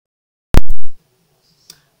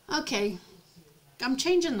Okay, I'm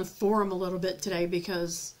changing the forum a little bit today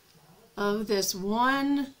because of this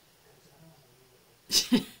one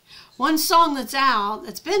one song that's out.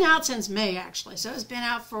 It's been out since May, actually. So it's been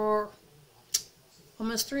out for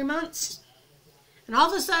almost 3 months. And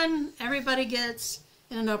all of a sudden, everybody gets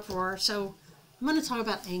in an uproar. So I'm going to talk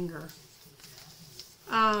about anger.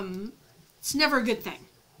 It's never a good thing.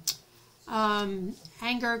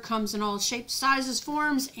 Anger comes in all shapes, sizes,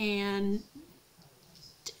 forms, and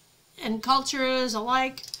cultures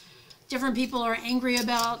alike. Different people are angry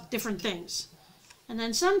about different things. And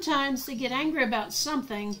then sometimes they get angry about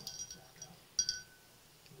something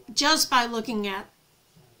just by looking at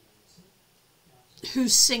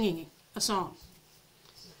who's singing a song.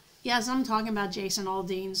 Yes, I'm talking about Jason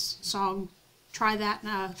Aldean's song, Try That in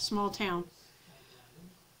a Small Town.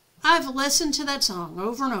 I've listened to that song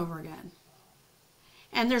over and over again.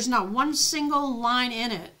 And there's not one single line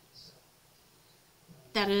in it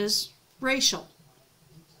that is racial.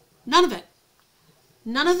 None of it.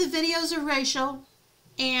 None of the videos are racial.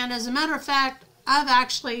 And as a matter of fact, I've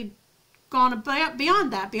actually gone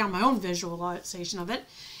beyond that, beyond my own visualization of it.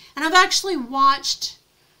 And I've actually watched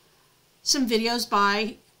some videos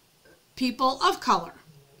by people of color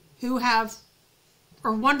who are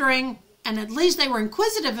wondering, and at least they were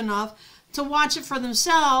inquisitive enough to watch it for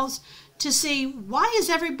themselves to see why is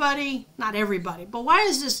everybody, not everybody, but why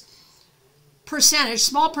is this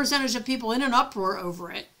small percentage of people in an uproar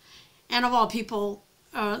over it? And of all people,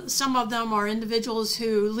 some of them are individuals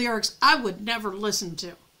who lyrics I would never listen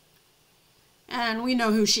to. And we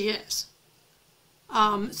know who she is.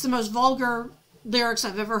 It's the most vulgar lyrics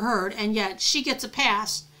I've ever heard, and yet she gets a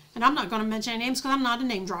pass. And I'm not going to mention any names because I'm not a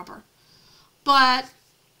name dropper. But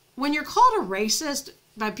when you're called a racist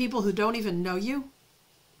by people who don't even know you,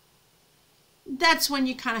 that's when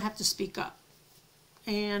you kind of have to speak up.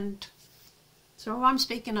 And so I'm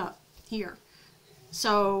speaking up here.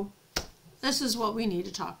 So this is what we need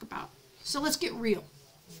to talk about. So let's get real.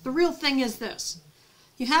 The real thing is this.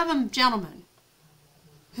 You have a gentleman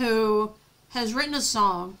who has written a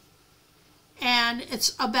song, and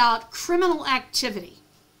it's about criminal activity.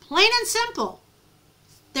 Plain and simple.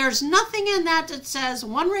 There's nothing in that that says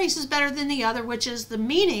one race is better than the other, which is the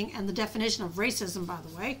meaning and the definition of racism, by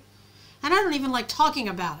the way. And I don't even like talking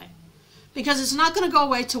about it because it's not going to go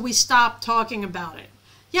away till we stop talking about it.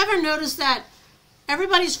 You ever notice that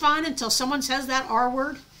everybody's fine until someone says that R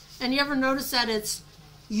word? And you ever notice that it's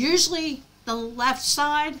usually the left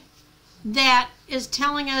side that is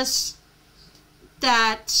telling us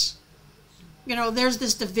that, you know, there's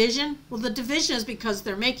this division? Well, the division is because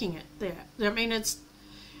they're making it there. I mean,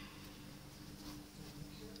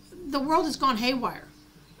 the world has gone haywire.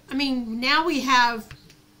 I mean, now we have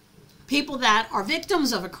people that are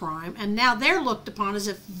victims of a crime, and now they're looked upon as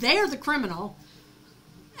if they're the criminal,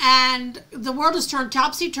 and the world has turned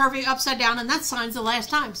topsy-turvy, upside down, and that signs the last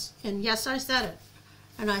times. And yes, I said it,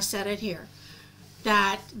 and I said it here,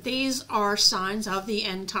 that these are signs of the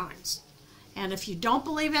end times. And if you don't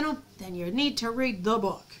believe in them, then you need to read the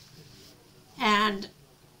book. And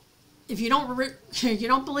if you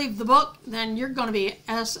don't believe the book, then you're going to be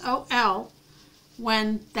SOL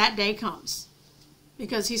when that day comes,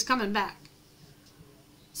 because he's coming back.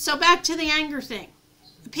 So back to the anger thing.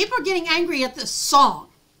 People are getting angry at this song.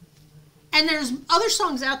 And there's other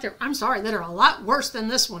songs out there, I'm sorry, that are a lot worse than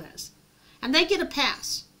this one is. And they get a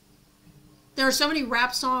pass. There are so many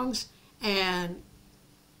rap songs and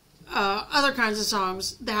other kinds of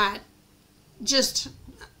songs that shouldn't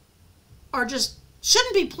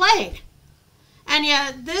be played. And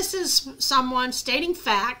yet this is someone stating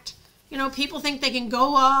fact. You know, people think they can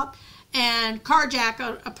go up and carjack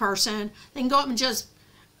a person. They can go up and just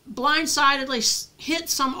blindsidedly hit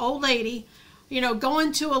some old lady, you know, go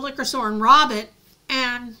into a liquor store and rob it,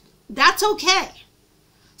 and that's okay.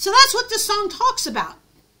 So that's what this song talks about.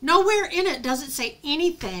 Nowhere in it does it say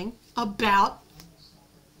anything about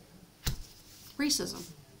racism.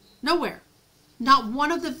 Nowhere. Not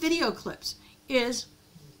one of the video clips is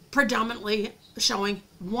predominantly showing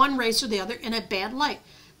one race or the other in a bad light.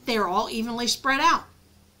 They're all evenly spread out.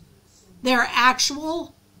 There are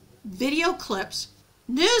actual video clips,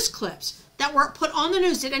 news clips, that were put on the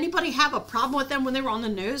news. Did anybody have a problem with them when they were on the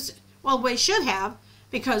news? Well, we should have,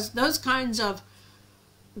 because those kinds of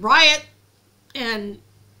riot and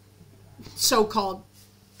so-called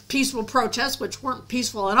peaceful protests, which weren't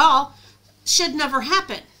peaceful at all, should never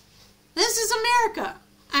happen. This is America.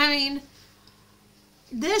 I mean,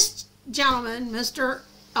 this gentleman, Mr.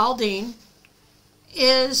 Aldean,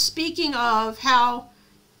 is speaking of how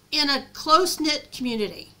in a close-knit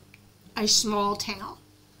community, a small town,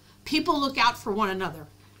 people look out for one another.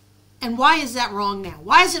 And why is that wrong now?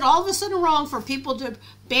 Why is it all of a sudden wrong for people to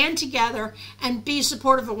band together and be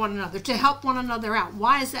supportive of one another, to help one another out?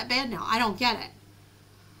 Why is that bad now? I don't get it.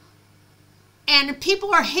 And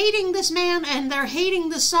people are hating this man, and they're hating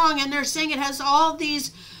this song, and they're saying it has all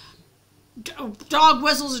these dog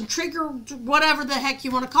whistles and trigger, whatever the heck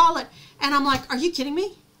you want to call it. And I'm like, are you kidding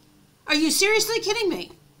me? Are you seriously kidding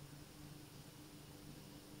me?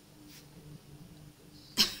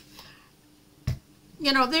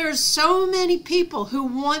 You know, there's so many people who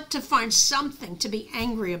want to find something to be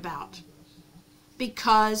angry about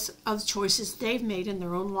because of choices they've made in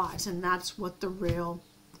their own lives. And that's what the real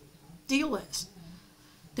deal is.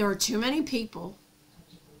 There are too many people,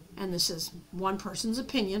 and this is one person's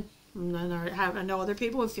opinion, and I know other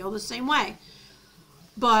people who feel the same way.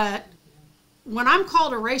 But when I'm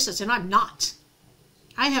called a racist, and I'm not,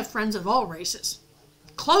 I have friends of all races,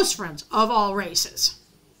 close friends of all races.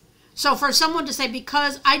 So for someone to say,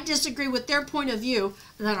 because I disagree with their point of view,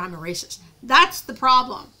 that I'm a racist, that's the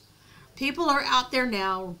problem. People are out there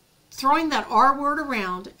now throwing that R word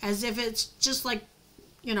around as if it's just like,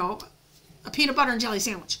 you know, a peanut butter and jelly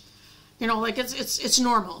sandwich. You know, like it's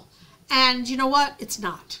normal. And you know what? It's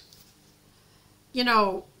not. You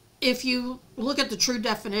know, if you look at the true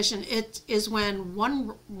definition, it is when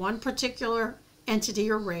one particular entity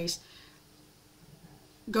or race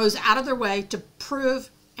goes out of their way to prove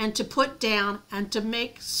and to put down and to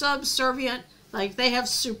make subservient, like they have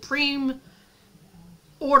supreme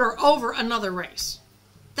order over another race.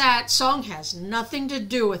 That song has nothing to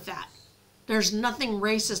do with that. There's nothing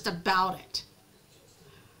racist about it.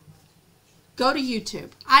 Go to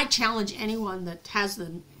YouTube. I challenge anyone that has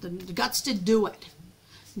the guts to do it.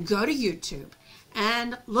 Go to YouTube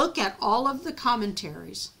and look at all of the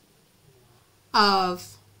commentaries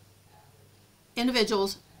of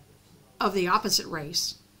individuals of the opposite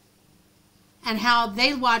race and how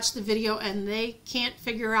they watch the video and they can't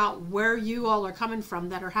figure out where you all are coming from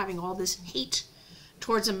that are having all this hate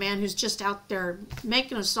towards a man who's just out there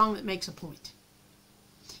making a song that makes a point.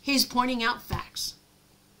 He's pointing out facts.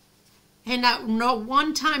 And not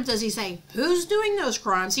one time does he say, who's doing those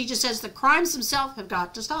crimes? He just says the crimes themselves have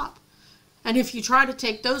got to stop. And if you try to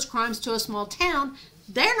take those crimes to a small town,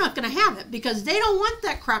 they're not going to have it because they don't want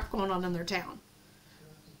that crap going on in their town.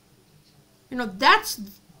 You know, that's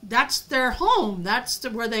their home. That's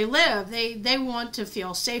where they live. They want to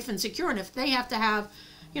feel safe and secure. And if they have to have,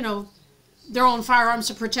 you know, their own firearms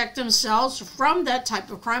to protect themselves from that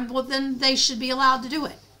type of crime, well, then they should be allowed to do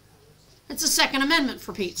it. It's the Second Amendment,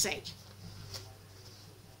 for Pete's sake.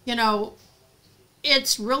 You know,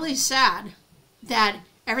 it's really sad that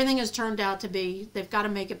everything has turned out to be, they've got to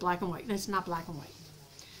make it black and white. And it's not black and white.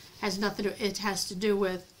 It has nothing to, it has to do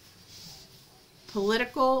with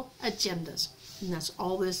political agendas. And that's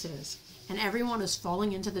all this is. And everyone is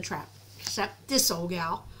falling into the trap. Except this old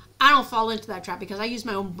gal. I don't fall into that trap because I use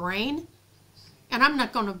my own brain. And I'm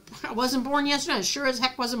not going to, I wasn't born yesterday. I sure as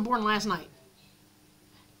heck wasn't born last night.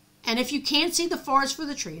 And if you can't see the forest for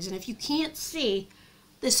the trees, and if you can't see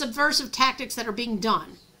the subversive tactics that are being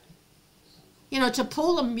done, you know, to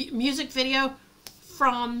pull a music video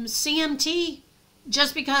from CMT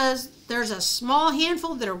just because there's a small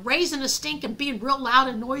handful that are raising a stink and being real loud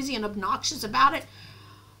and noisy and obnoxious about it,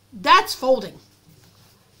 that's folding.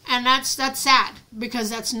 And that's sad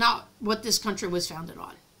because that's not what this country was founded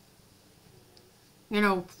on. You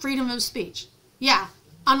know, freedom of speech. Yeah,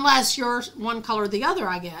 unless you're one color or the other,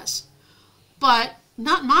 I guess. But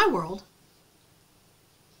not in my world.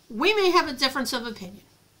 We may have a difference of opinion,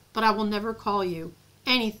 but I will never call you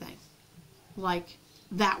anything like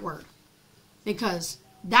that word. Because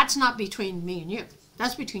that's not between me and you.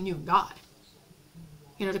 That's between you and God.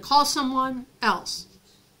 You know, to call someone else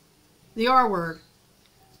the R word,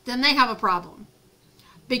 then they have a problem.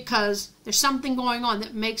 Because there's something going on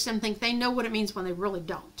that makes them think they know what it means when they really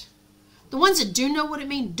don't. The ones that do know what it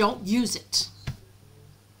means don't use it.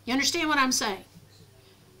 You understand what I'm saying?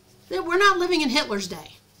 We're not living in Hitler's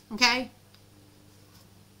day, okay?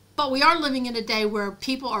 But we are living in a day where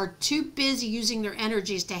people are too busy using their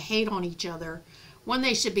energies to hate on each other when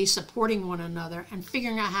they should be supporting one another and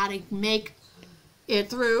figuring out how to make it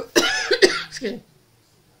through excuse me,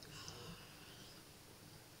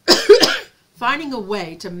 finding a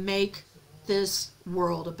way to make this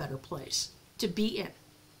world a better place to be in.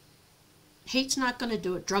 Hate's not going to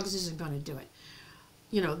do it. Drugs isn't going to do it.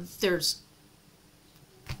 You know, there's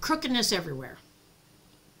crookedness everywhere.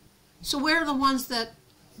 So where are the ones that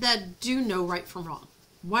do know right from wrong?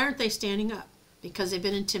 Why aren't they standing up? Because they've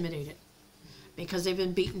been intimidated. Because they've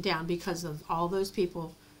been beaten down. Because of all those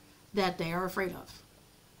people that they are afraid of.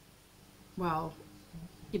 Well,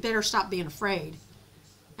 you better stop being afraid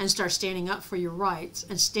and start standing up for your rights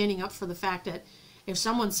and standing up for the fact that if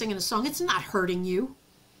someone's singing a song, it's not hurting you.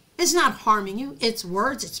 It's not harming you. It's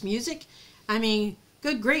words, it's music. I mean,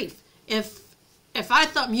 good grief. If I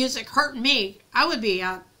thought music hurt me, I would be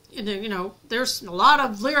out. You know, there's a lot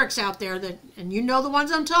of lyrics out there that, and you know the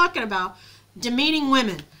ones I'm talking about, demeaning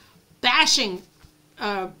women, bashing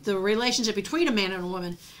the relationship between a man and a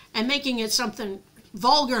woman, and making it something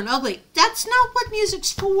vulgar and ugly. That's not what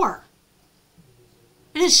music's for.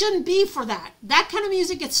 And it shouldn't be for that. That kind of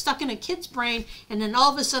music gets stuck in a kid's brain, and then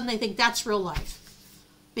all of a sudden they think that's real life.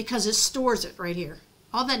 Because it stores it right here.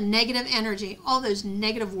 All that negative energy, all those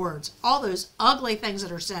negative words, all those ugly things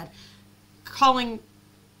that are said, calling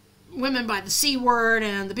women by the C word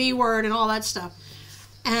and the B word and all that stuff.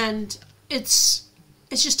 And it's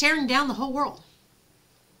just tearing down the whole world.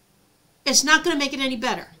 It's not going to make it any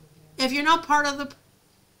better. If you're not part of the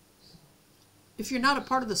a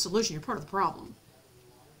part of the solution, you're part of the problem.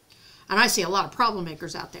 And I see a lot of problem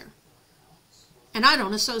makers out there. And I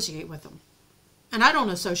don't associate with them. And I don't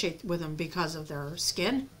associate with them because of their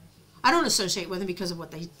skin. I don't associate with them because of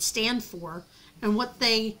what they stand for and what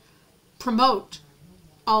they promote.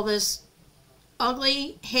 All this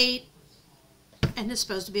ugly hate, and it's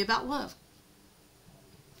supposed to be about love.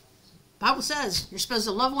 The Bible says you're supposed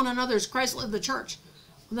to love one another as Christ loved the church.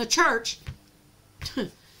 The church,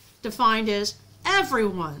 defined as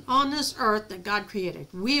everyone on this earth that God created.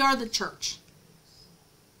 We are the church.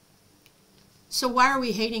 So why are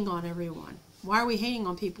we hating on everyone? Why are we hating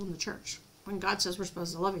on people in the church when God says we're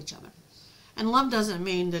supposed to love each other? And love doesn't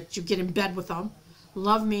mean that you get in bed with them.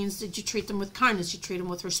 Love means that you treat them with kindness. You treat them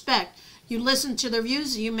with respect. You listen to their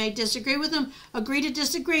views. You may disagree with them. Agree to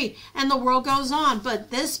disagree. And the world goes on. But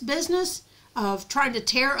this business of trying to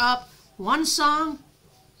tear up one song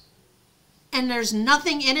and there's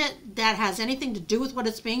nothing in it that has anything to do with what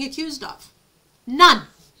it's being accused of. None.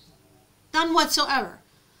 None whatsoever.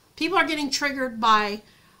 People are getting triggered by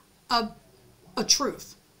a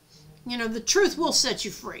truth. You know, the truth will set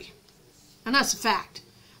you free. And that's a fact.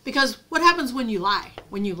 Because what happens when you lie?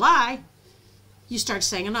 When you lie, you start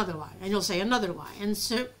saying another lie. And you'll say another lie. And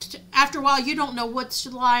so after a while, you don't know what's the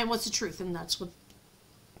lie and what's the truth. And that's what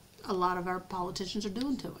a lot of our politicians are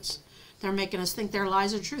doing to us. They're making us think their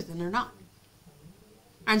lies are truth, and they're not.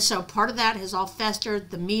 And so part of that has all festered.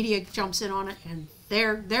 The media jumps in on it, and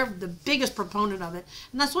they're the biggest proponent of it.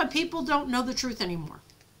 And that's why people don't know the truth anymore.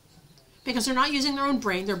 Because they're not using their own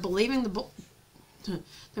brain. They're believing the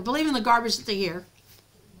garbage that they hear.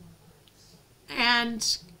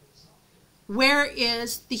 And where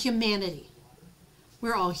is the humanity?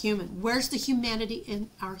 We're all human. Where's the humanity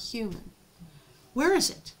in our human? Where is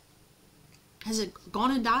it? Has it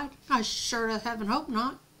gone and died? I sure to heaven hope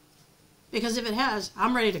not. Because if it has,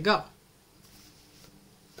 I'm ready to go.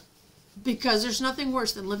 Because there's nothing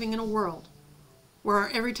worse than living in a world where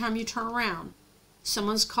every time you turn around,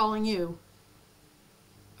 someone's calling you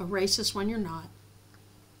a racist when you're not.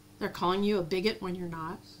 They're calling you a bigot when you're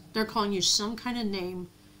not. They're calling you some kind of name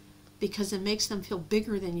because it makes them feel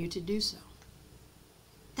bigger than you to do so.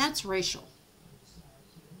 That's racial.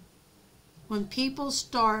 When people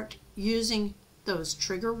start using those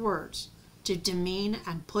trigger words to demean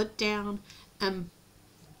and put down and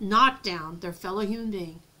knock down their fellow human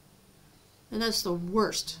being, then that's the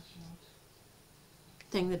worst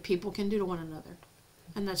thing that people can do to one another.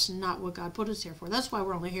 And that's not what God put us here for. That's why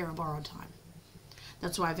we're only here on borrowed time.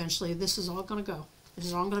 That's why eventually this is all going to go. This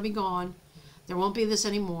is all going to be gone. There won't be this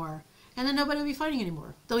anymore. And then nobody will be fighting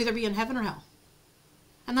anymore. They'll either be in heaven or hell.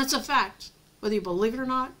 And that's a fact. Whether you believe it or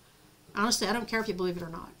not, honestly, I don't care if you believe it or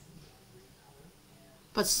not.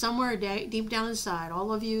 But somewhere deep down inside,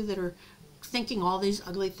 all of you that are thinking all these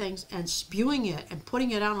ugly things and spewing it and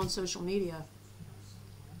putting it out on social media,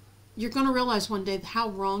 you're going to realize one day how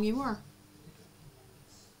wrong you are.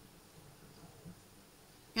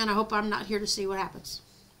 And I hope I'm not here to see what happens.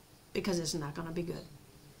 Because it's not going to be good.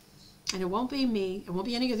 And it won't be me, it won't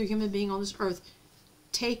be any other human being on this earth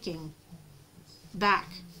taking back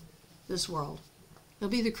this world. It'll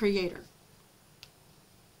be the Creator.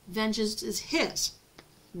 Vengeance is His.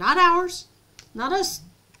 Not ours. Not us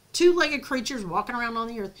two-legged creatures walking around on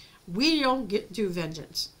the earth. We don't get to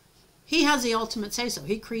vengeance. He has the ultimate say-so.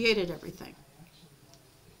 He created everything.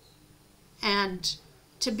 And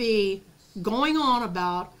to be going on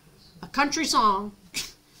about a country song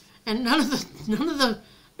and none of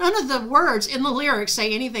the words in the lyrics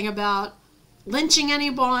say anything about lynching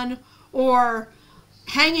anyone or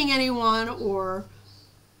hanging anyone or,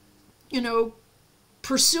 you know,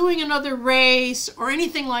 pursuing another race or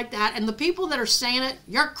anything like that. And the people that are saying it,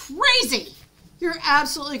 you're crazy. You're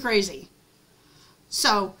absolutely crazy.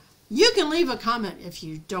 So You can leave a comment if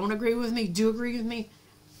you don't agree with me, do agree with me.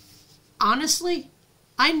 Honestly,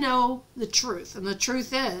 I know the truth, and the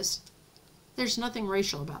truth is there's nothing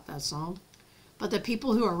racial about that song. But the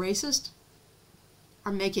people who are racist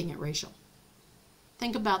are making it racial.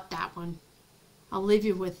 Think about that one. I'll leave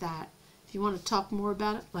you with that. If you want to talk more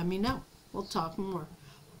about it, let me know. We'll talk more.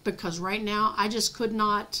 Because right now, I just could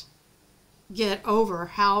not get over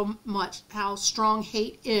how strong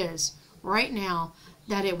hate is right now,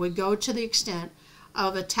 that it would go to the extent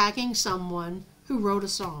of attacking someone who wrote a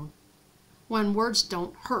song when words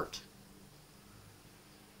don't hurt.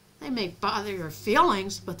 They may bother your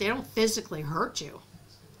feelings, but they don't physically hurt you.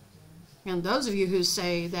 And those of you who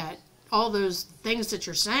say that all those things that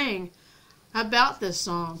you're saying about this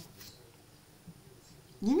song,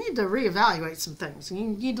 you need to reevaluate some things. You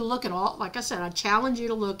need to look at all, like I said, I challenge you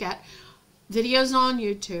to look at videos on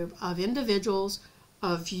YouTube of individuals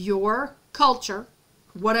of your culture,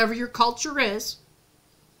 whatever your culture is,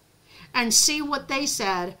 and see what they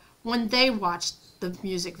said when they watched the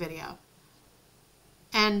music video.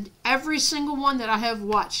 And every single one that I have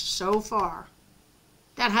watched so far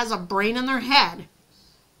that has a brain in their head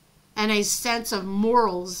and a sense of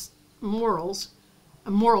morals,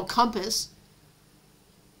 a moral compass,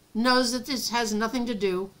 knows that this has nothing to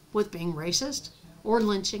do with being racist or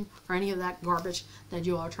lynching or any of that garbage that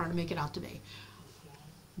you all are trying to make it out to be.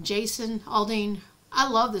 Jason Aldean, I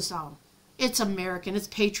love this song. It's American. It's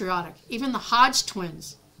patriotic. Even the Hodge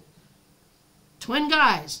twins, twin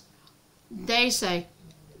guys, they say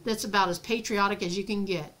that's about as patriotic as you can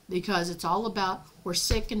get, because it's all about we're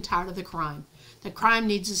sick and tired of the crime. The crime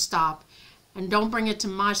needs to stop, and don't bring it to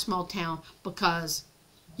my small town, because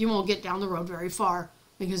you won't get down the road very far,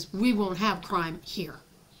 because we won't have crime here.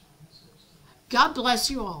 God bless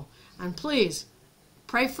you all, and please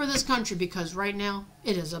pray for this country, because right now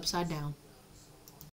it is upside down.